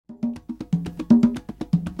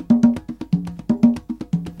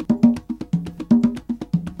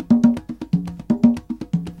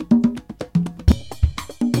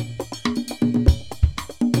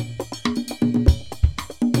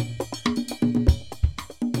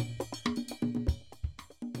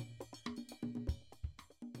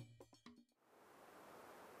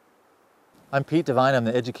I'm Pete Devine. I'm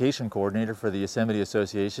the Education Coordinator for the Yosemite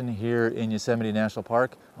Association here in Yosemite National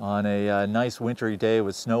Park on a nice wintry day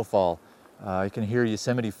with snowfall. You can hear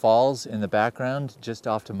Yosemite Falls in the background just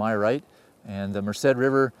off to my right, and the Merced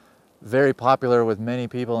River, very popular with many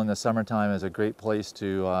people in the summertime, is a great place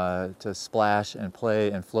to splash and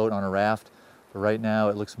play and float on a raft. But right now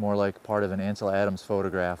it looks more like part of an Ansel Adams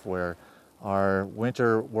photograph where our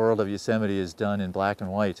winter world of Yosemite is done in black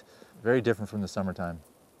and white. Very different from the summertime.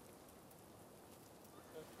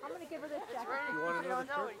 I'm going to give her this jacket. You want to know the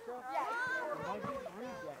trick?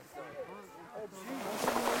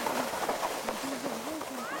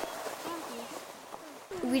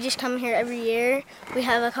 We just come here every year. We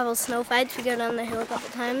have a couple snow fights. We go down the hill a couple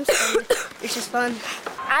times, and it's just fun.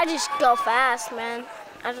 I just go fast, man.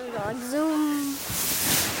 I just go like zoom.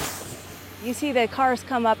 You see the cars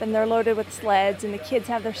come up and they're loaded with sleds, and the kids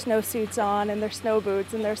have their snowsuits on and their snow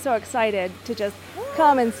boots, and they're so excited to just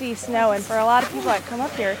come and see snow. And for a lot of people that come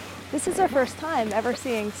up here, this is their first time ever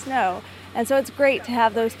seeing snow. And so it's great to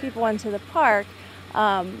have those people into the park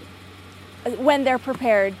when they're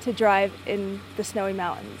prepared to drive in the snowy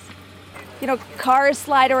mountains. You know, cars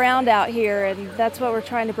slide around out here, and that's what we're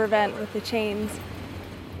trying to prevent with the chains.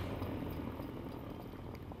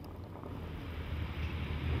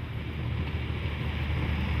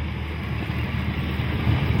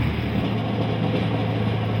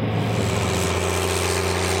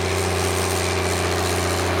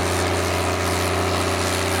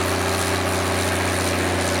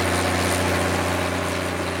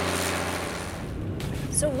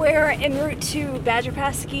 So we're en route to Badger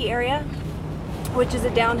Pass ski area, which is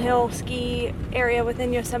a downhill ski area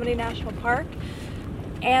within Yosemite National Park.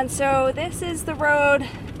 And so this is the road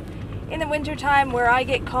in the wintertime where I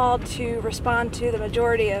get called to respond to the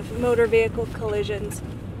majority of motor vehicle collisions.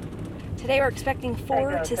 Today we're expecting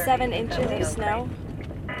 4 to 7 inches of snow,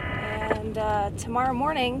 and tomorrow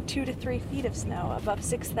morning 2 to 3 feet of snow above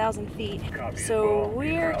 6,000 feet. So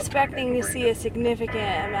we're expecting to see a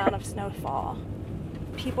significant amount of snowfall.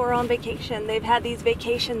 People are on vacation. They've had these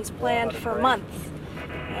vacations planned for months,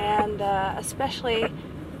 and especially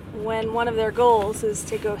when one of their goals is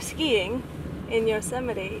to go skiing in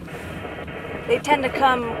Yosemite, they tend to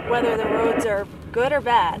come whether the roads are good or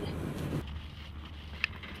bad.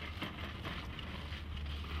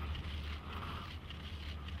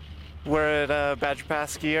 We're at Badger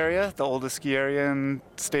Pass ski area, the oldest ski area in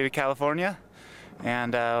the state of California,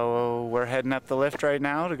 and we're heading up the lift right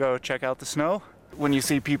now to go check out the snow. When you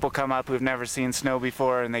see people come up who've never seen snow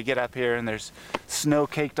before and they get up here and there's snow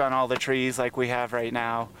caked on all the trees like we have right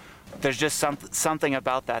now, there's just something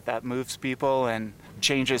about that moves people and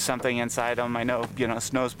changes something inside them. I know,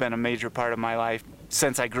 snow's been a major part of my life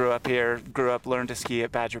since I grew up here. Learned to ski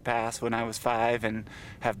at Badger Pass when I was 5 and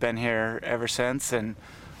have been here ever since. And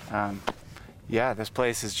this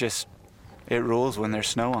place is just, it rules when there's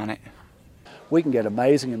snow on it. We can get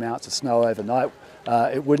amazing amounts of snow overnight.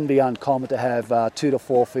 It wouldn't be uncommon to have 2 to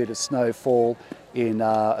 4 feet of snow fall in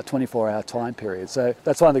a 24-hour time period. So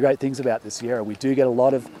that's one of the great things about this year. We do get a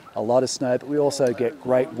lot of snow, but we also get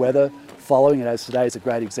great weather following it. As today is a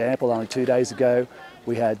great example. Only 2 days ago,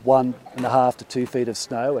 we had 1.5 to 2 feet of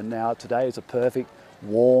snow, and now today is a perfect,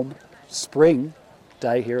 warm spring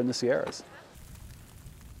day here in the Sierras.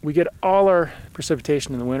 We get all our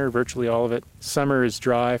precipitation in the winter, virtually all of it. Summer is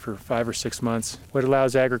dry for 5 or 6 months. What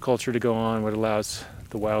allows agriculture to go on, what allows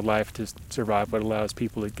the wildlife to survive, what allows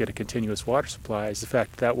people to get a continuous water supply is the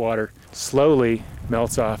fact that water slowly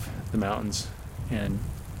melts off the mountains and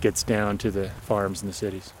gets down to the farms and the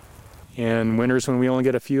cities. In winters, when we only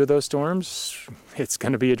get a few of those storms, it's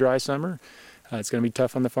going to be a dry summer. It's going to be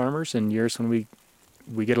tough on the farmers. In years when we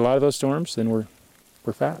get a lot of those storms, then we're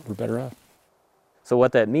better off. So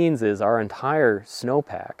what that means is our entire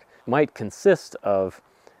snowpack might consist of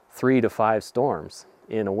 3 to 5 storms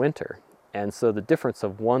in a winter. And so the difference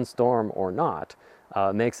of one storm or not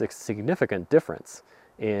makes a significant difference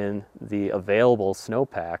in the available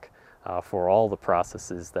snowpack for all the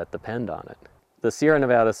processes that depend on it. The Sierra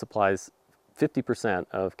Nevada supplies 50%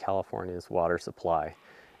 of California's water supply,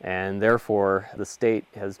 and therefore the state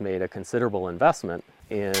has made a considerable investment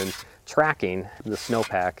in tracking the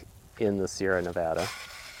snowpack in the Sierra Nevada.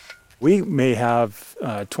 We may have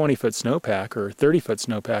a 20-foot snowpack or 30-foot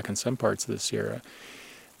snowpack in some parts of the Sierra.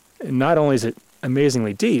 And not only is it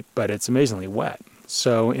amazingly deep, but it's amazingly wet.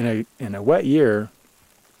 So in a wet year,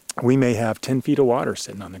 we may have 10 feet of water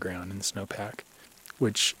sitting on the ground in the snowpack,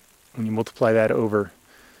 which when you multiply that over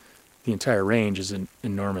the entire range is an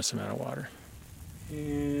enormous amount of water.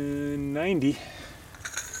 And 90.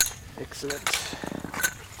 Excellent.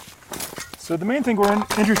 So the main thing we're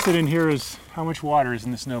interested in here is how much water is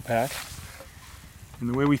in the snowpack. And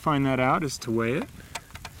the way we find that out is to weigh it.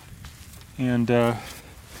 And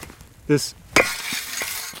this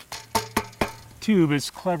tube is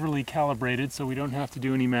cleverly calibrated, so we don't have to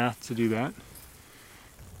do any math to do that.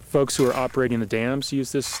 Folks who are operating the dams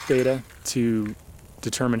use this data to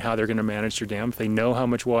determine how they're going to manage their dam. If they know how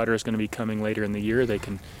much water is going to be coming later in the year, they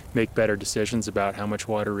can make better decisions about how much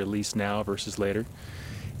water released now versus later.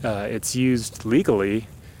 It's used legally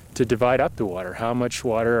to divide up the water. How much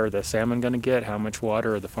water are the salmon going to get? How much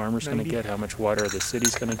water are the farmers going to get? How much water are the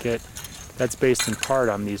cities going to get? That's based in part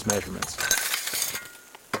on these measurements.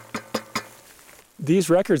 These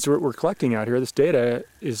records we're collecting out here, this data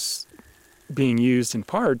is being used in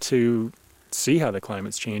part to see how the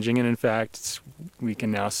climate's changing, and in fact we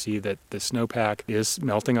can now see that the snowpack is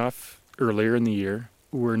melting off earlier in the year.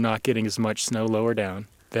 We're not getting as much snow lower down.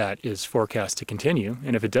 That is forecast to continue,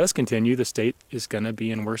 and if it does continue, the state is going to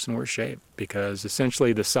be in worse and worse shape, because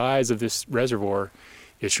essentially the size of this reservoir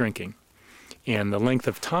is shrinking, and the length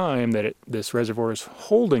of time that this reservoir is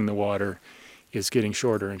holding the water is getting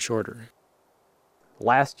shorter and shorter.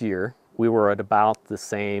 Last year we were at about the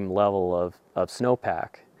same level of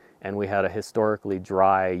snowpack, and we had a historically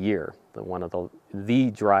dry year, one of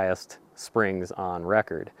the driest springs on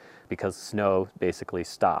record, because snow basically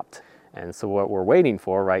stopped. And so what we're waiting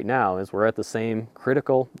for right now is we're at the same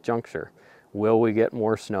critical juncture. Will we get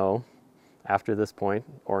more snow after this point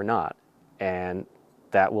or not? And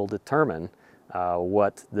that will determine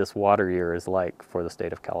what this water year is like for the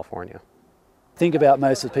state of California. Think about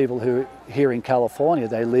most of the people who here in California,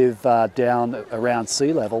 they live down around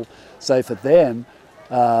sea level. So for them,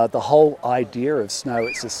 the whole idea of snow,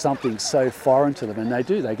 it's just something so foreign to them. And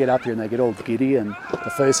they get up here and they get all giddy, and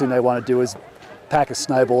the first thing they want to do is pack a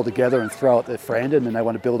snowball together and throw at their friend, and then they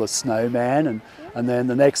want to build a snowman. And then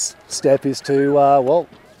the next step is to, well,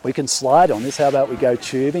 we can slide on this. How about we go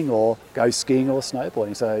tubing or go skiing or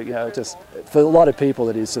snowboarding? So, you know, just for a lot of people,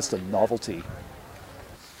 it is just a novelty.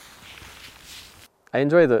 I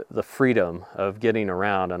enjoy the freedom of getting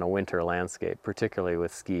around on a winter landscape, particularly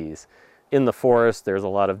with skis. In the forest, there's a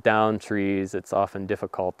lot of downed trees. It's often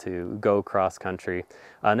difficult to go cross-country,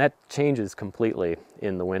 and that changes completely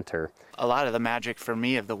in the winter. A lot of the magic for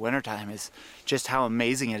me of the wintertime is just how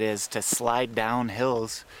amazing it is to slide down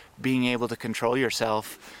hills, being able to control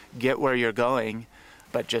yourself, get where you're going,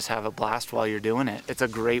 but just have a blast while you're doing it. It's a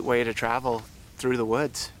great way to travel through the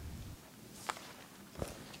woods.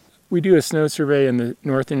 We do a snow survey in the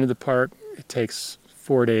north end of the park. It takes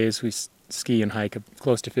 4 days. We ski and hike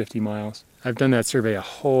close to 50 miles. I've done that survey a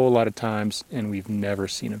whole lot of times, and we've never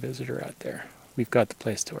seen a visitor out there. We've got the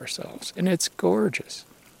place to ourselves, and it's gorgeous.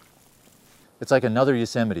 It's like another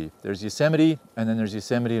Yosemite. There's Yosemite, and then there's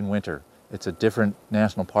Yosemite in winter. It's a different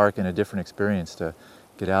national park and a different experience to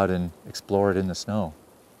get out and explore it in the snow.